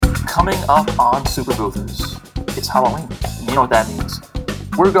Coming up on Super Boothers, it's Halloween, and you know what that means.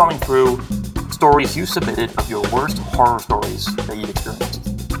 We're going through stories you submitted of your worst horror stories that you've experienced.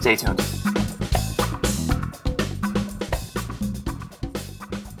 Stay tuned.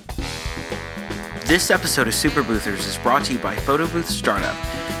 This episode of Super Boothers is brought to you by Photo Booth Startup,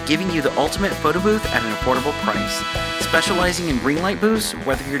 giving you the ultimate photo booth at an affordable price. Specializing in ring light booths,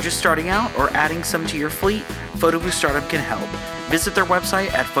 whether you're just starting out or adding some to your fleet, Photo Booth Startup can help. Visit their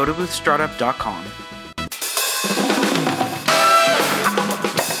website at photoboothstartup.com.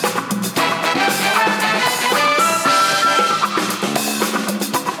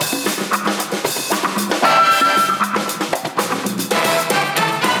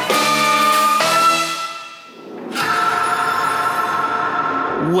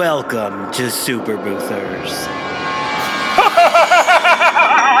 Welcome to Super Boothers.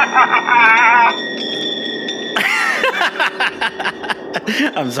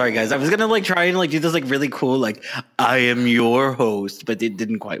 I'm sorry, guys. I was gonna try and do this really cool, I am your host, but it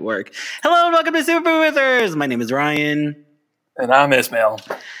didn't quite work. Hello and welcome to Super Boothers. My name is Ryan, and I'm Ismail.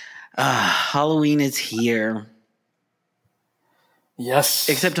 Halloween is here. Yes.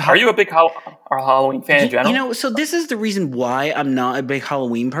 Except, are you a big Halloween fan in general? So this is the reason why I'm not a big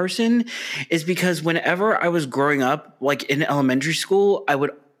Halloween person, is because whenever I was growing up, in elementary school, I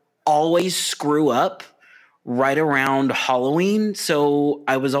would always screw up right around Halloween. So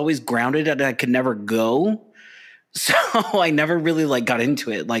I was always grounded and I could never go. So I never really got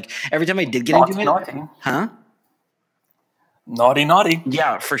into it. Every time I did get into it. Naughty. Huh? Naughty.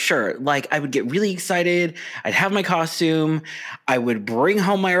 Yeah, for sure. I would get really excited. I'd have my costume. I would bring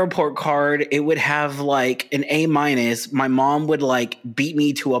home my report card. It would have an A-. My mom would beat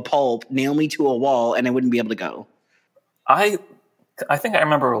me to a pulp, nail me to a wall, and I wouldn't be able to go. I think I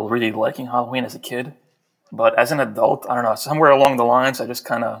remember really liking Halloween as a kid, but as an adult, I don't know, somewhere along the lines, I just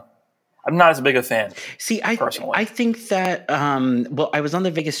I'm not as big a fan. See, personally. I think that, I was on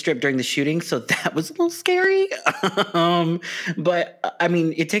the Vegas Strip during the shooting, so that was a little scary. But I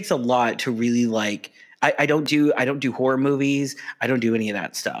mean, it takes a lot to really I don't do horror movies. I don't do any of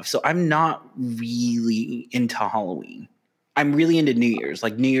that stuff. So I'm not really into Halloween. I'm really into New Year's.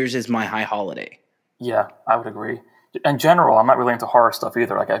 New Year's is my high holiday. Yeah, I would agree. In general, I'm not really into horror stuff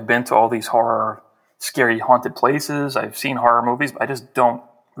either. I've been to all these horror, scary, haunted places. I've seen horror movies, but I just don't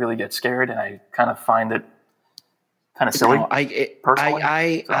really get scared, and I kind of find it kind of silly. No, I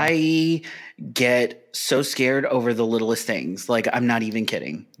get so scared over the littlest things. I'm not even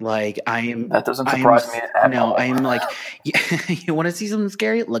kidding. That doesn't surprise me at all. No, I'm you want to see something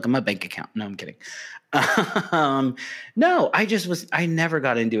scary? Look at my bank account. No, I'm kidding. No, I never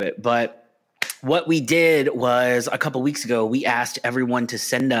got into it. But what we did was a couple weeks ago, we asked everyone to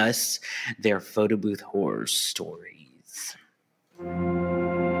send us their photo booth horror stories.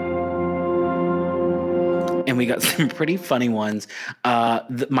 And we got some pretty funny ones.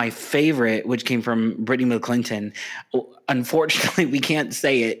 My favorite, which came from Brittany McClinton, unfortunately, we can't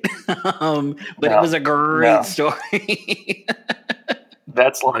say it, but it was a great story.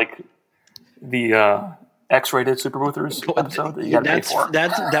 That's the X-rated Super Boothers episode that you got to pay for.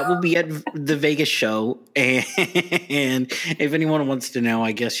 That will be at the Vegas show. And if anyone wants to know,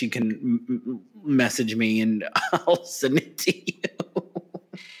 I guess you can message me and I'll send it to you.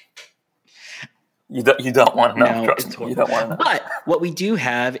 You don't want to know. Trust me, you don't want to know. But what we do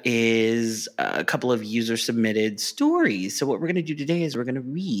have is a couple of user-submitted stories. So what we're going to do today is we're going to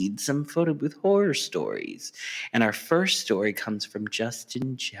read some photo booth horror stories. And our first story comes from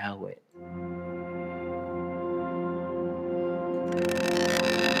Justin Jowett.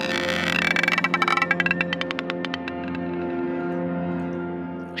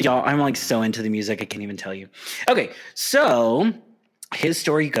 Y'all, I'm so into the music, I can't even tell you. Okay, so his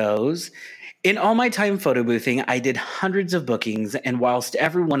story goes: in all my time photo boothing, I did hundreds of bookings, and whilst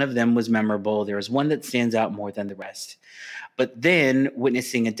every one of them was memorable, there is one that stands out more than the rest. But then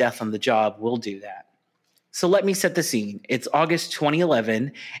witnessing a death on the job will do that. So let me set the scene. It's August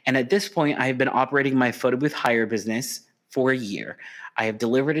 2011, and at this point, I have been operating my photo booth hire business for a year. I have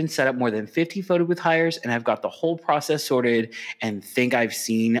delivered and set up more than 50 photo booth hires, and I've got the whole process sorted and think I've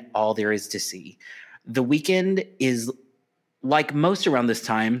seen all there is to see. The weekend is like most around this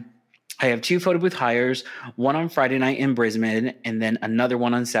time. I have 2 photo booth hires, one on Friday night in Brisbane, and then another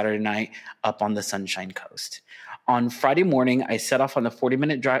one on Saturday night up on the Sunshine Coast. On Friday morning, I set off on the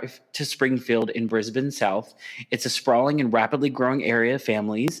 40-minute drive to Springfield in Brisbane South. It's a sprawling and rapidly growing area of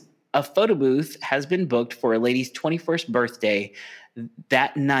families. A photo booth has been booked for a lady's 21st birthday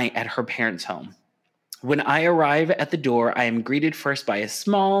that night at her parents' home. When I arrive at the door, I am greeted first by a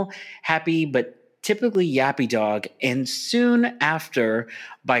small, happy, but typically yappy dog, and soon after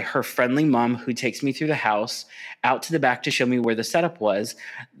by her friendly mom who takes me through the house out to the back to show me where the setup was.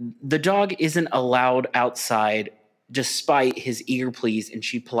 The dog isn't allowed outside despite his eager pleas, and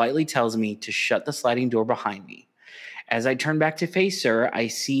she politely tells me to shut the sliding door behind me. As I turn back to face her, I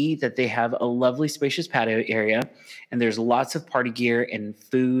see that they have a lovely spacious patio area, and there's lots of party gear and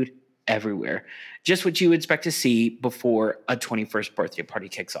food everywhere. Just what you would expect to see before a 21st birthday party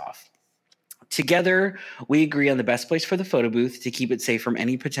kicks off. Together, we agree on the best place for the photo booth to keep it safe from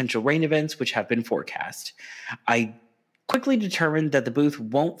any potential rain events which have been forecast. I quickly determined that the booth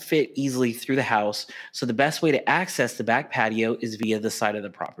won't fit easily through the house, so the best way to access the back patio is via the side of the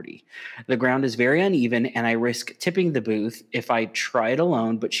property. The ground is very uneven, and I risk tipping the booth if I try it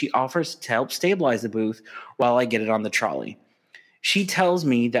alone, but she offers to help stabilize the booth while I get it on the trolley. She tells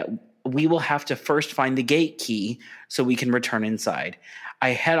me that we will have to first find the gate key so we can return inside.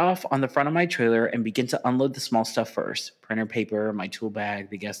 I head off on the front of my trailer and begin to unload the small stuff first, printer paper, my tool bag,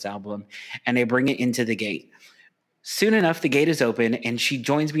 the guest album, and I bring it into the gate. Soon enough, the gate is open, and she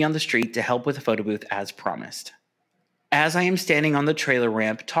joins me on the street to help with the photo booth as promised. As I am standing on the trailer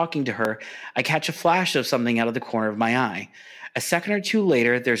ramp talking to her, I catch a flash of something out of the corner of my eye. A second or two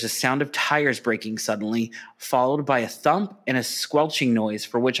later, there's a sound of tires breaking suddenly, followed by a thump and a squelching noise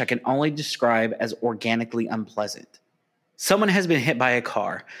for which I can only describe as organically unpleasant. Someone has been hit by a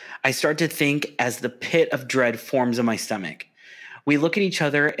car. I start to think as the pit of dread forms in my stomach. We look at each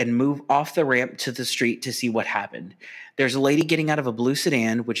other and move off the ramp to the street to see what happened. There's a lady getting out of a blue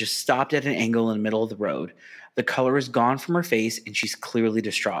sedan, which is stopped at an angle in the middle of the road. The color is gone from her face, and she's clearly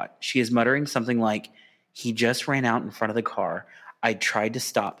distraught. She is muttering something like, "He just ran out in front of the car. I tried to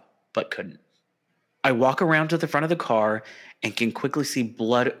stop, but couldn't." I walk around to the front of the car and can quickly see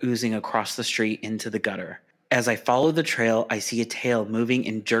blood oozing across the street into the gutter. As I follow the trail, I see a tail moving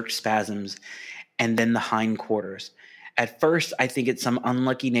in jerked spasms, and then the hindquarters. At first, I think it's some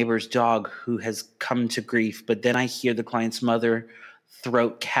unlucky neighbor's dog who has come to grief, but then I hear the client's mother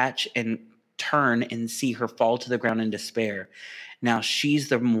throat catch and turn and see her fall to the ground in despair. Now she's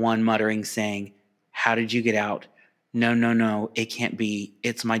the one muttering, saying, "How did you get out? No, no, no, it can't be.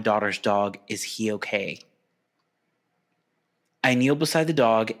 It's my daughter's dog. Is he okay?" I kneel beside the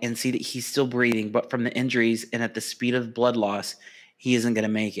dog and see that he's still breathing, but from the injuries and at the speed of blood loss, he isn't going to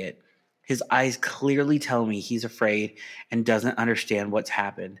make it. His eyes clearly tell me he's afraid and doesn't understand what's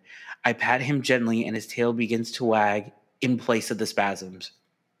happened. I pat him gently and his tail begins to wag in place of the spasms.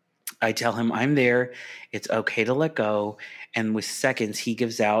 I tell him I'm there, it's okay to let go, and with seconds he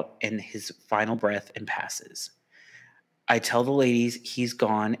gives out and his final breath and passes. I tell the ladies he's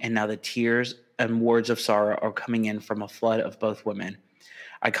gone, and now the tears and words of sorrow are coming in from a flood of both women.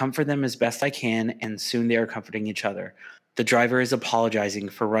 I comfort them as best I can, and soon they are comforting each other. The driver is apologizing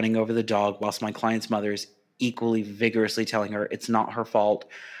for running over the dog, whilst my client's mother is equally vigorously telling her it's not her fault,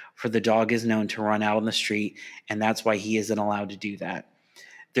 for the dog is known to run out on the street, and that's why he isn't allowed to do that.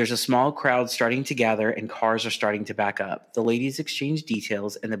 There's a small crowd starting to gather, and cars are starting to back up. The ladies exchange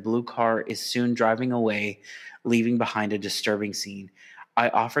details, and the blue car is soon driving away, leaving behind a disturbing scene. I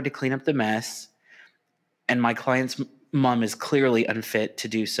offer to clean up the mess, and my client's mom is clearly unfit to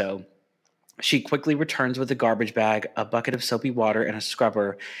do so. She quickly returns with a garbage bag, a bucket of soapy water, and a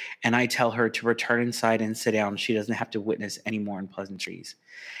scrubber, and I tell her to return inside and sit down. She doesn't have to witness any more unpleasantries.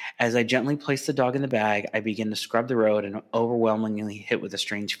 As I gently place the dog in the bag, I begin to scrub the road and overwhelmingly hit with a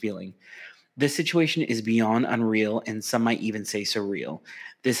strange feeling. This situation is beyond unreal, and some might even say surreal.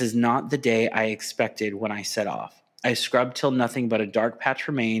 This is not the day I expected when I set off. I scrubbed till nothing but a dark patch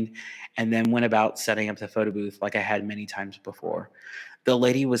remained, and then went about setting up the photo booth like I had many times before. The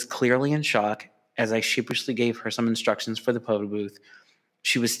lady was clearly in shock as I sheepishly gave her some instructions for the photo booth.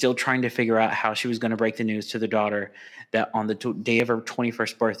 She was still trying to figure out how she was going to break the news to the daughter that on the day of her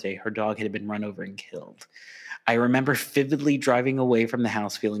 21st birthday, her dog had been run over and killed. I remember vividly driving away from the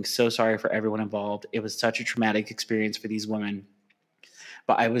house feeling so sorry for everyone involved. It was such a traumatic experience for these women,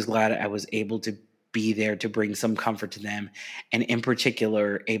 but I was glad I was able to be there to bring some comfort to them, and in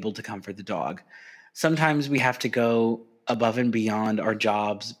particular, able to comfort the dog. Sometimes we have to go above and beyond our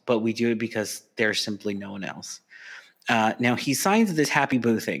jobs, but we do it because there's simply no one else. Now he signs this happy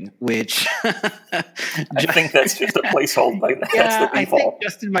boothing, which I think that's just a placeholder. That's yeah, the I default. think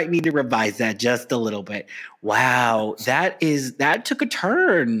Justin might need to revise that just a little bit. Wow, that took a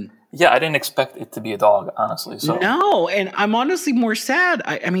turn. Yeah, I didn't expect it to be a dog, honestly. So No, and I'm honestly more sad.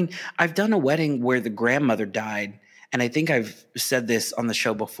 I mean, I've done a wedding where the grandmother died, and I think I've said this on the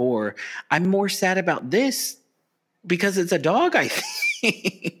show before. I'm more sad about this because it's a dog, I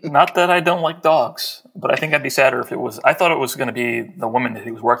think. not that I don't like dogs, but I think I'd be sadder if it was. I thought it was going to be the woman that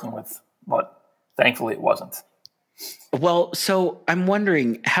he was working with, but Thankfully, it wasn't. Well, so I'm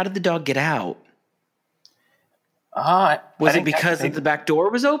wondering, how did the dog get out? Was it because the back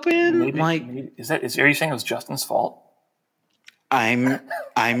door was open? Maybe are you saying it was Justin's fault?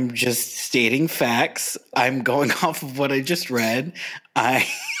 I'm just stating facts. I'm going off of what I just read.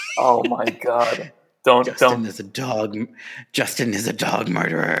 Oh my God. Justin is a dog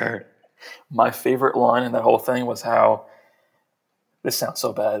murderer. My favorite line in that whole thing was how, this sounds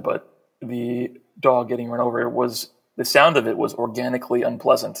so bad, but the dog getting run over the sound of it was organically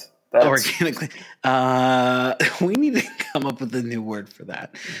unpleasant. Organically. We need to come up with a new word for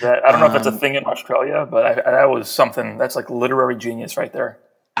that. I don't know if that's a thing in Australia, but that was something that's like literary genius right there.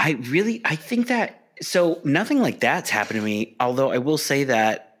 I think that, so nothing like that's happened to me. Although I will say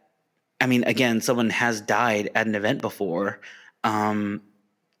that, I mean, again, someone has died at an event before. I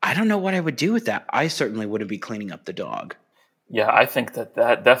don't know what I would do with that. I certainly wouldn't be cleaning up the dog. Yeah, I think that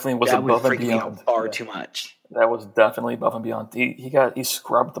definitely was above and beyond. Far too much. That was definitely above and beyond. He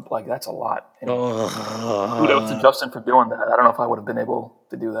scrubbed the like. That's a lot. Kudos to Justin for doing that. I don't know if I would have been able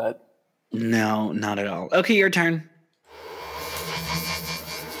to do that. No, not at all. Okay, your turn.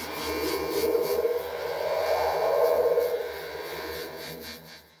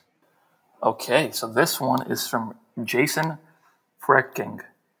 Okay, so this one is from Jason Frecking,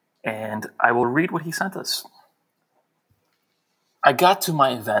 and I will read what he sent us. I got to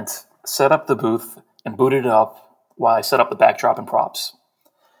my event, set up the booth, and booted it up while I set up the backdrop and props.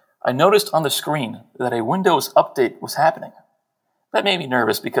 I noticed on the screen that a Windows update was happening. That made me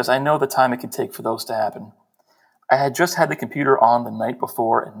nervous because I know the time it can take for those to happen. I had just had the computer on the night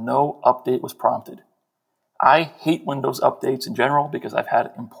before and no update was prompted. I hate Windows updates in general because I've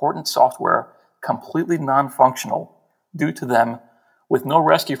had important software completely non-functional due to them with no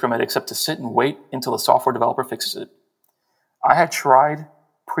rescue from it except to sit and wait until the software developer fixes it. I had tried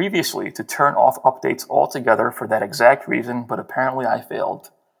previously to turn off updates altogether for that exact reason, but apparently I failed.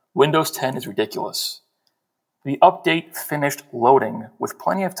 Windows 10 is ridiculous. The update finished loading with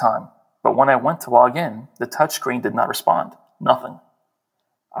plenty of time, but when I went to log in, the touchscreen did not respond. Nothing.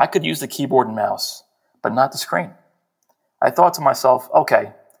 I could use the keyboard and mouse, but not the screen. I thought to myself,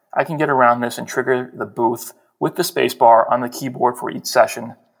 okay, I can get around this and trigger the booth with the spacebar on the keyboard for each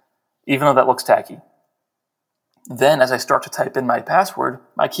session, even though that looks tacky. Then, as I start to type in my password,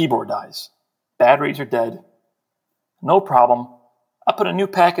 my keyboard dies. Batteries are dead. No problem. I put a new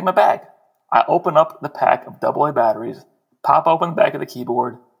pack in my bag. I open up the pack of AA batteries, pop open the back of the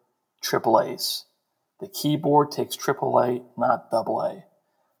keyboard, AAAs. The keyboard takes AAA, not AA.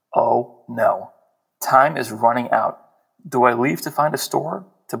 Oh no. Time is running out. Do I leave to find a store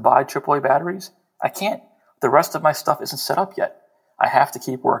to buy AAA batteries? I can't. The rest of my stuff isn't set up yet. I have to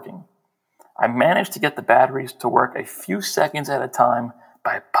keep working. I managed to get the batteries to work a few seconds at a time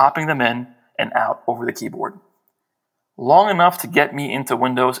by popping them in and out over the keyboard. Long enough to get me into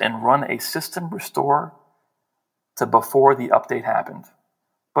Windows and run a system restore to before the update happened.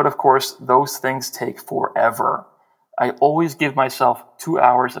 But of course, those things take forever. I always give myself 2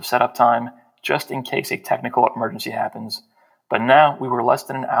 hours of setup time just in case a technical emergency happens. But now we were less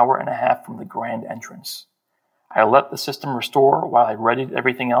than an hour and a half from the grand entrance. I let the system restore while I readied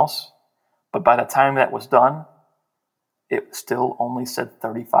everything else. But by the time that was done, it still only said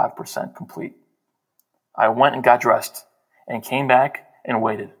 35% complete. I went and got dressed and came back and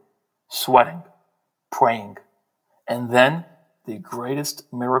waited, sweating, praying. And then the greatest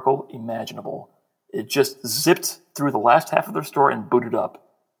miracle imaginable. It just zipped through the last half of the store and booted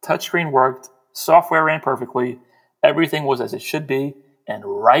up. Touchscreen worked, software ran perfectly, everything was as it should be, and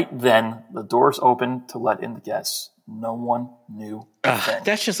right then the doors opened to let in the guests. No one knew.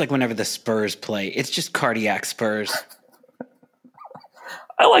 That's just like whenever the Spurs play. It's just cardiac Spurs.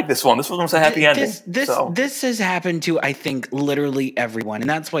 I like this one. This one was a happy ending. This has happened to, I think, literally everyone, and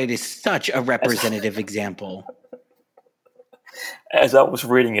that's why it is such a representative example. As I was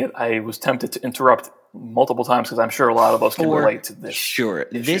reading it, I was tempted to interrupt multiple times because I'm sure a lot of us can relate to this. Sure.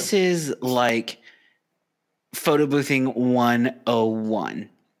 issue. This is like photo boothing 101.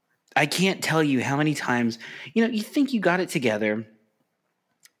 I can't tell you how many times, you think you got it together,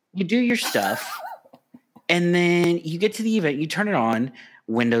 you do your stuff, and then you get to the event, you turn it on,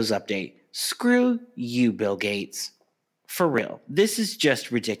 Windows Update. Screw you, Bill Gates. For real. This is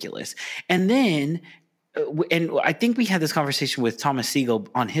just ridiculous. And then, and I think we had this conversation with Thomas Siegel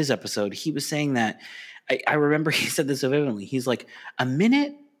on his episode. He was saying that, I remember he said this so vividly. He's like, a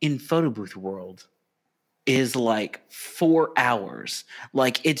minute in photo booth world is like 4 hours.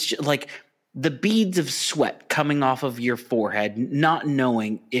 Like, it's just like the beads of sweat coming off of your forehead, not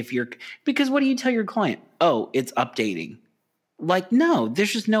knowing because what do you tell your client? Oh, it's updating. Like, no,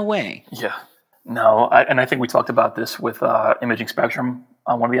 there's just no way. Yeah. No, and I think we talked about this with Imaging Spectrum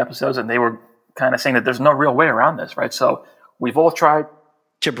on one of the episodes, and they were kind of saying that there's no real way around this, right? So we've all tried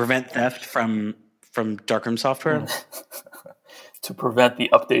To prevent theft from darkroom software? to prevent the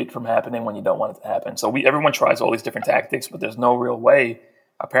update from happening when you don't want it to happen. So everyone tries all these different tactics, but there's no real way,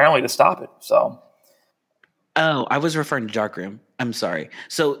 apparently, to stop it. So Oh, I was referring to darkroom. I'm sorry.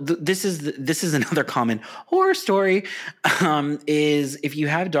 So this is another common horror story. Is if you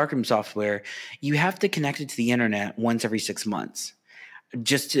have darkroom software, you have to connect it to the internet once every 6 months,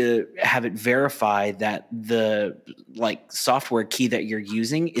 just to have it verify that the software key that you're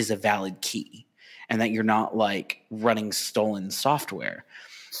using is a valid key and that you're not running stolen software.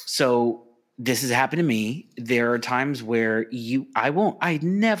 So this has happened to me. There are times where I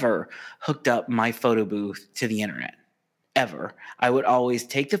never hooked up my photo booth to the internet. Ever. I would always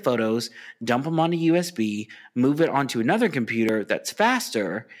take the photos, dump them onto USB, move it onto another computer that's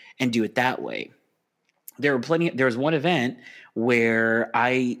faster, and do it that way. There was one event where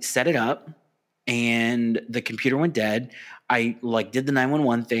I set it up and the computer went dead. I did the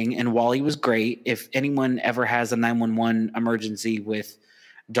 911 thing, and Wally was great. If anyone ever has a 911 emergency with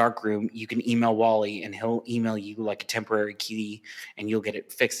Darkroom, you can email Wally and he'll email you a temporary key and you'll get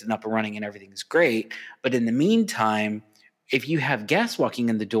it fixed and up and running and everything's great. But in the meantime, if you have guests walking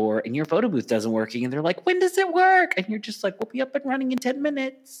in the door and your photo booth doesn't working and they're like, when does it work? And you're just like, we'll be up and running in 10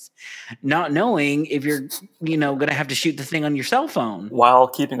 minutes. Not knowing if you're, going to have to shoot the thing on your cell phone. while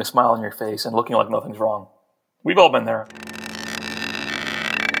keeping a smile on your face and looking like nothing's wrong. We've all been there.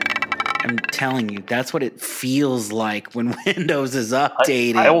 I'm telling you, that's what it feels like when Windows is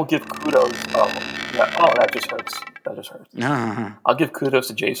updating. I will give kudos. Oh, yeah. Oh, that just hurts. That just hurts. I'll give kudos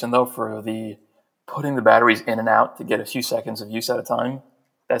to Jason, though, for putting the batteries in and out to get a few seconds of use at a time.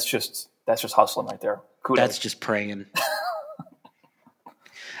 That's just hustling right there. Kudos. That's just praying.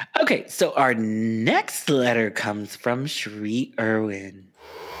 Okay, so our next letter comes from Shree Irwin.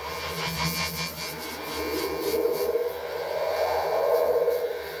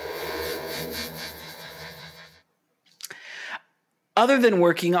 Other than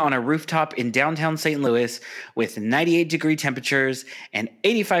working on a rooftop in downtown St. Louis with 98-degree temperatures and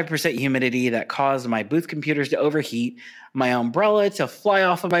 85% humidity that caused my booth computers to overheat, my umbrella to fly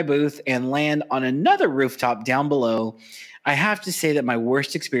off of my booth and land on another rooftop down below, I have to say that my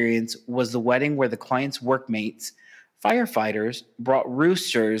worst experience was the wedding where the client's workmates, firefighters, brought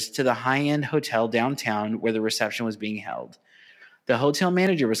roosters to the high-end hotel downtown where the reception was being held. The hotel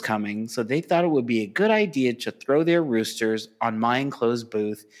manager was coming, so they thought it would be a good idea to throw their roosters on my enclosed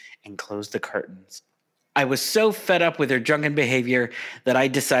booth and close the curtains. I was so fed up with their drunken behavior that I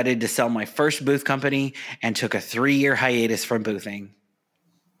decided to sell my first booth company and took a 3-year hiatus from boothing.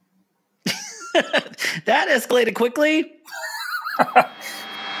 That escalated quickly.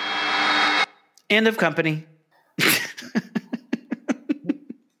 End of company.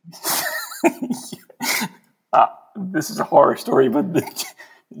 This is a horror story, but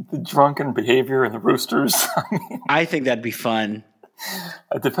the drunken behavior and the roosters. I think that'd be fun.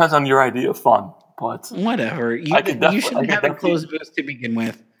 It depends on your idea of fun, but whatever. You shouldn't have a closed booth to begin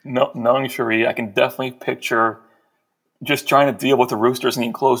with. No, knowing Shree, I can definitely picture just trying to deal with the roosters in the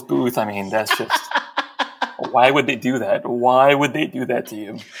enclosed booth. I mean, that's just why would they do that? Why would they do that to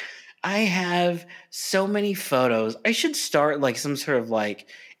you? I have so many photos. I should start some sort of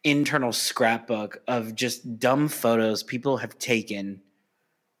internal scrapbook of just dumb photos people have taken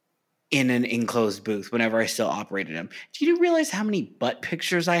in an enclosed booth whenever I still operated them. Do you realize how many butt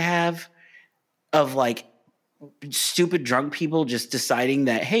pictures I have of stupid drunk people just deciding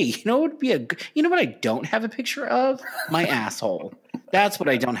that, hey, you know what I don't have a picture of? My asshole. That's what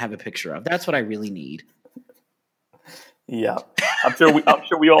I don't have a picture of. That's what I really need. Yeah. I'm sure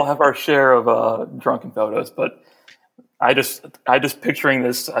we all have our share of drunken photos, but I just picturing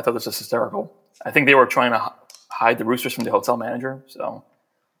this, I thought this was hysterical. I think they were trying to hide the roosters from the hotel manager. So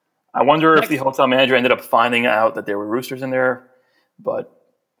I wonder if the hotel manager ended up finding out that there were roosters in there. But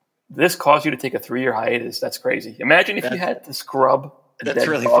this caused you to take a 3-year hiatus. That's crazy. Imagine if you had to scrub a that's dead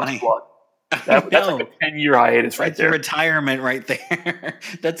really dog's funny. blood. That's like a 10-year hiatus right there. Retirement right there.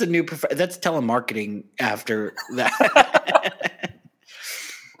 That's a new that's telemarketing after that.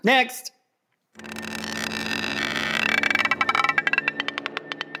 Next.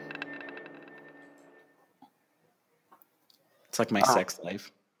 It's like my sex life.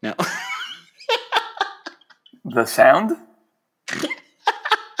 No. The sound?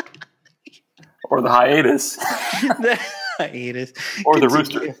 Or the hiatus? The hiatus. Or the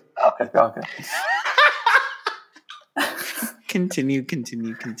rooster? Okay. Continue.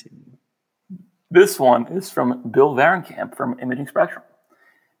 This one is from Bill Varenkamp from Imaging Spectrum.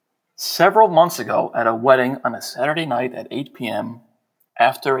 Several months ago at a wedding on a Saturday night at 8 p.m.,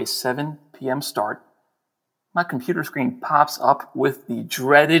 after a 7 p.m. start, my computer screen pops up with the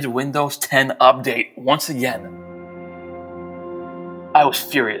dreaded Windows 10 update once again. I was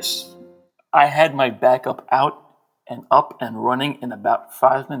furious. I had my backup out and up and running in about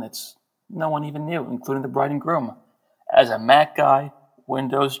 5 minutes. No one even knew, including the bride and groom. As a Mac guy,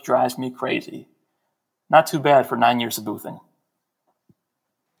 Windows drives me crazy. Not too bad for 9 years of boothing.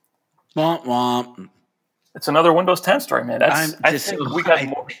 Womp womp. It's another Windows 10 story, man. I think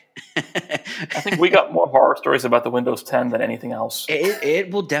we got more horror stories about the Windows 10 than anything else.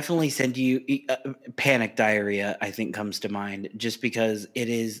 It will definitely send you panic diarrhea. I think comes to mind just because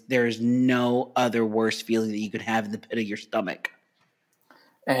there is no other worse feeling that you could have in the pit of your stomach.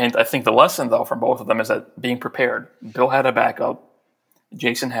 And I think the lesson though from both of them is that being prepared. Bill had a backup.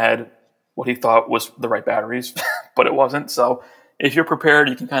 Jason had what he thought was the right batteries, but it wasn't. So if you're prepared,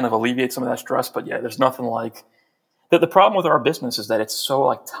 you can kind of alleviate some of that stress. But yeah, there's nothing like the problem with our business is that it's so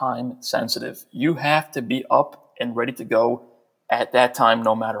like time sensitive. You have to be up and ready to go at that time,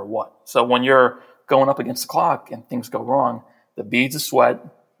 no matter what. So when you're going up against the clock and things go wrong, the beads of sweat,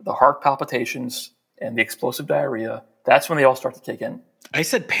 the heart palpitations, and the explosive diarrhea, that's when they all start to kick in. I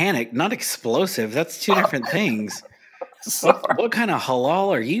said panic, not explosive. That's two different things. What kind of halal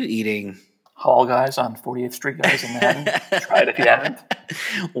are you eating? Halal guys on 48th Street, guys in Manhattan. Try it if you haven't.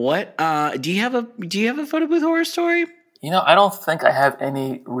 What? Do you have a photo booth horror story? I don't think I have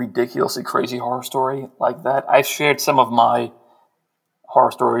any ridiculously crazy horror story like that. I shared some of my horror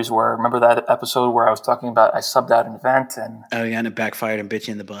stories where, remember that episode where I was talking about I subbed out an event and and it backfired and bit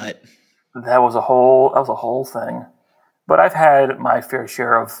you in the butt. That was a whole thing. But I've had my fair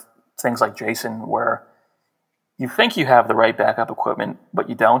share of things like Jason where you think you have the right backup equipment, but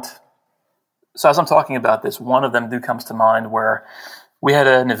you don't. So as I'm talking about this, one of them comes to mind where we had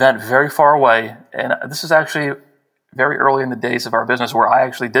an event very far away, and this is actually very early in the days of our business where I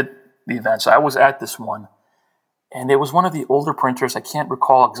actually did the event. So I was at this one, and it was one of the older printers. I can't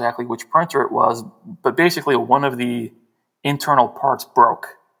recall exactly which printer it was, but basically one of the internal parts broke,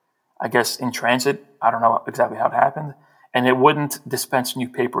 I guess in transit. I don't know exactly how it happened, and it wouldn't dispense new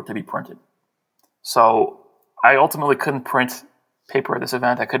paper to be printed. So I ultimately couldn't print paper at this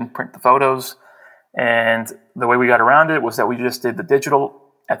event. I couldn't print the photos. And the way we got around it was that we just did the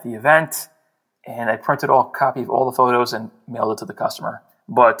digital at the event, and I printed a copy of all the photos and mailed it to the customer.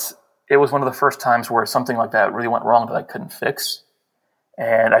 But it was one of the first times where something like that really went wrong that I couldn't fix.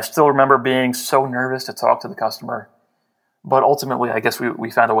 And I still remember being so nervous to talk to the customer. But ultimately, I guess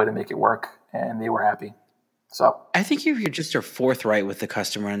we found a way to make it work, and they were happy. So I think if you just are forthright with the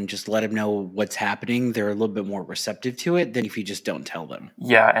customer and just let them know what's happening, they're a little bit more receptive to it than if you just don't tell them.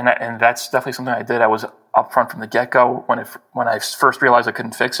 Yeah, and that's definitely something I did. I was upfront from the get-go when I first realized I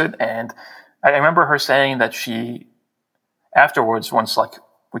couldn't fix it. And I remember her saying that she, afterwards, once like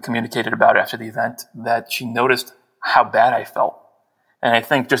we communicated about it after the event, that she noticed how bad I felt. And I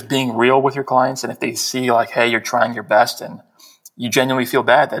think just being real with your clients, and if they see like, hey, you're trying your best and you genuinely feel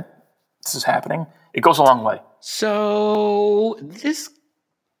bad that this is happening, it goes a long way. So this...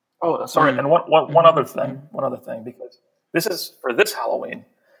 Oh, sorry. And one other thing, because this is for this Halloween.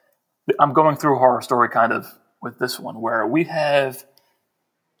 I'm going through a horror story kind of with this one where we have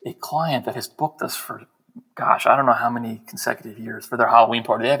a client that has booked us for, gosh, I don't know how many consecutive years for their Halloween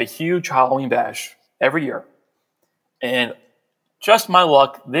party. They have a huge Halloween bash every year. And just my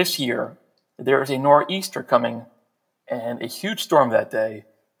luck, this year, there is a nor'easter coming and a huge storm that day.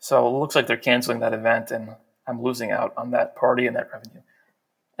 So it looks like they're canceling that event, and I'm losing out on that party and that revenue.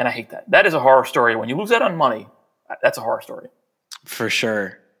 And I hate that. That is a horror story. When you lose out on money, that's a horror story. For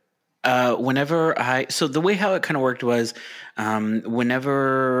sure. So the way how it kind of worked was,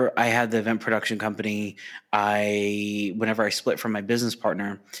 whenever I had the event production company, whenever I split from my business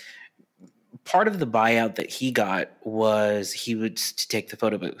partner, part of the buyout that he got was he would to take the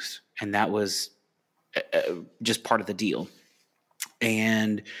photo booth, and that was just part of the deal.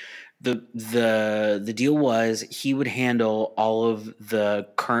 And the deal was he would handle all of the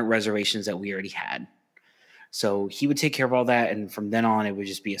current reservations that we already had. So he would take care of all that, and from then on, it would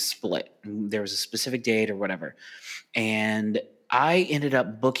just be a split. There was a specific date or whatever. And I ended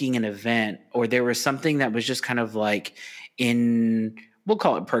up booking an event, or there was something that was just kind of like we'll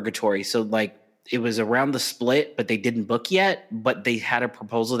call it purgatory. So like it was around the split, but they didn't book yet, but they had a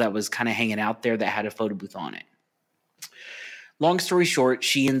proposal that was kind of hanging out there that had a photo booth on it. Long story short,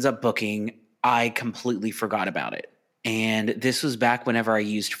 she ends up booking. I completely forgot about it. And this was back whenever I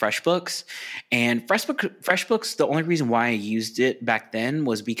used FreshBooks. And FreshBooks, the only reason why I used it back then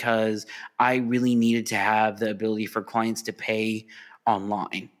was because I really needed to have the ability for clients to pay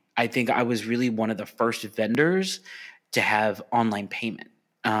online. I think I was really one of the first vendors to have online payment.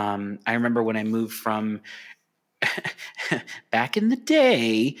 I remember when I moved from back in the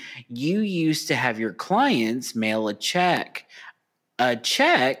day, you used to have your clients mail a check. A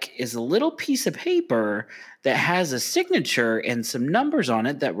check is a little piece of paper that has a signature and some numbers on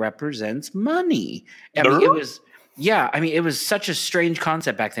it that represents money. I mean, it was such a strange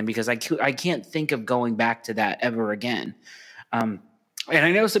concept back then because I can't think of going back to that ever again. And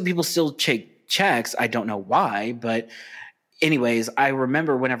I know some people still take checks. I don't know why, but anyways, I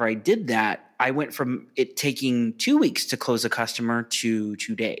remember whenever I did that, I went from it taking 2 weeks to close a customer to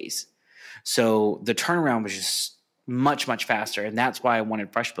 2 days. So the turnaround was just much, much faster. And that's why I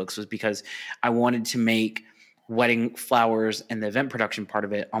wanted FreshBooks, was because I wanted to make wedding flowers and the event production part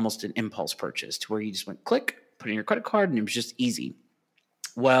of it almost an impulse purchase, to where you just went click, put in your credit card, and it was just easy.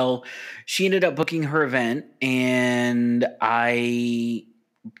 Well, she ended up booking her event and I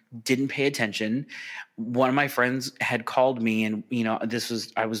didn't pay attention. One of my friends had called me, and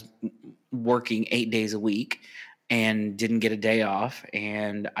I was working 8 days a week and didn't get a day off,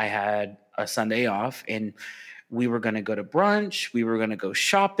 and I had a Sunday off, and we were going to go to brunch. We were going to go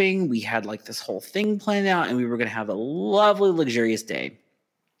shopping. We had like this whole thing planned out, and we were going to have a lovely, luxurious day.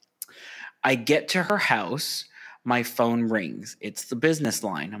 I get to her house. My phone rings. It's the business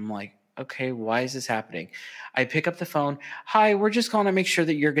line. I'm like, okay, why is this happening? I pick up the phone. Hi, we're just calling to make sure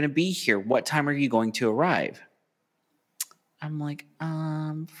that you're going to be here. What time are you going to arrive? I'm like,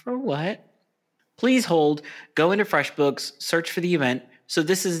 for what? Please hold. Go into FreshBooks, search for the event. So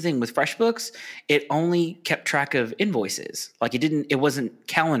this is the thing with FreshBooks, it only kept track of invoices. Like it wasn't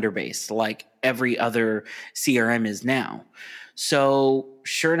calendar based like every other CRM is now. So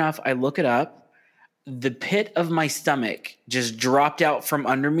sure enough, I look it up. The pit of my stomach just dropped out from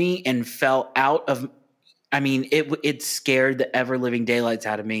under me and fell out of, it scared the ever living daylights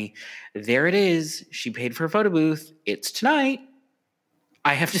out of me. There it is. She paid for a photo booth. It's tonight.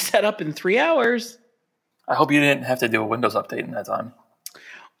 I have to set up in 3 hours. I hope you didn't have to do a Windows update in that time.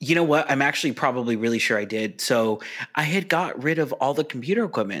 You know what? I'm actually probably really sure I did. So I had got rid of all the computer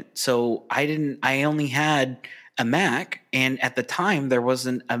equipment. So I only had a Mac, and at the time there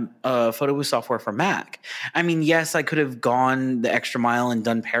wasn't a photo booth software for Mac. I mean, yes, I could have gone the extra mile and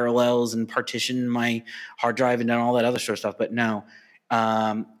done parallels and partitioned my hard drive and done all that other sort of stuff, but no.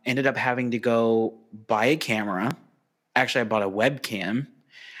 Ended up having to go buy a camera. Actually, I bought a webcam.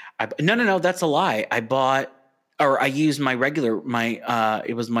 No, that's a lie. I used my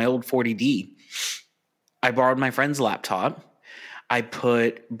it was my old 40D. I borrowed my friend's laptop. I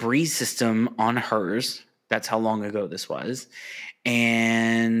put Breeze System on hers. That's how long ago this was.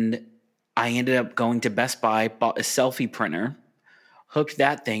 And I ended up going to Best Buy, bought a selfie printer, hooked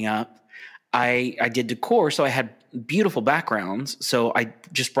that thing up. I did decor, so I had beautiful backgrounds. So I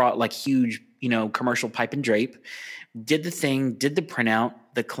just brought like huge, commercial pipe and drape, did the thing, did the printout.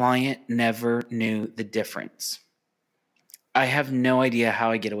 The client never knew the difference. I have no idea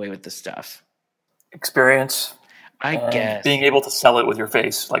how I get away with this stuff. Experience. I guess. Being able to sell it with your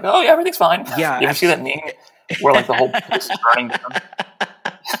face. Like, oh, yeah, everything's fine. Yeah. You ever see that meme where like the whole place is burning down?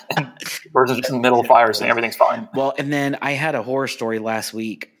 And the person's just in the middle of fire saying everything's fine. Well, and then I had a horror story last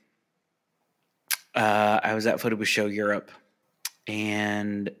week. I was at Photo Booth Show Europe,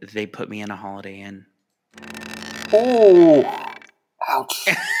 and they put me in a Holiday Inn. Oh, ouch.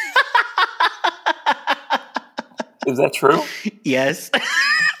 Is that true? Yes.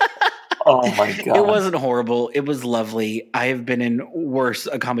 Oh my God. It wasn't horrible. It was lovely. I have been in worse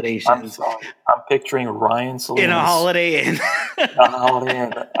accommodations. I'm sorry. I'm picturing Ryan Salinas in a Holiday Inn. A Holiday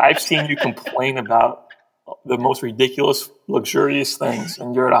Inn. I've seen you complain about the most ridiculous, luxurious things,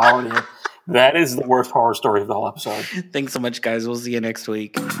 and you're at a Holiday Inn. That is the worst horror story of the whole episode. Thanks so much, guys. We'll see you next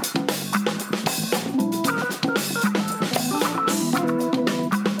week.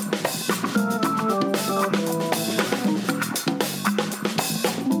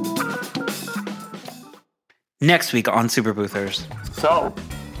 Next week on Super Boothers. So,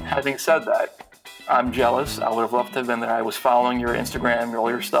 having said that, I'm jealous. I would have loved to have been there. I was following your Instagram, all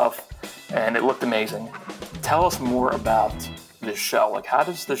your stuff, and it looked amazing. Tell us more about this show. Like, how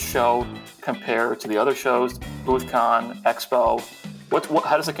does the show compare to the other shows, BoothCon, Expo?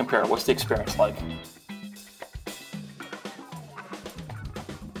 How does it compare? What's the experience like?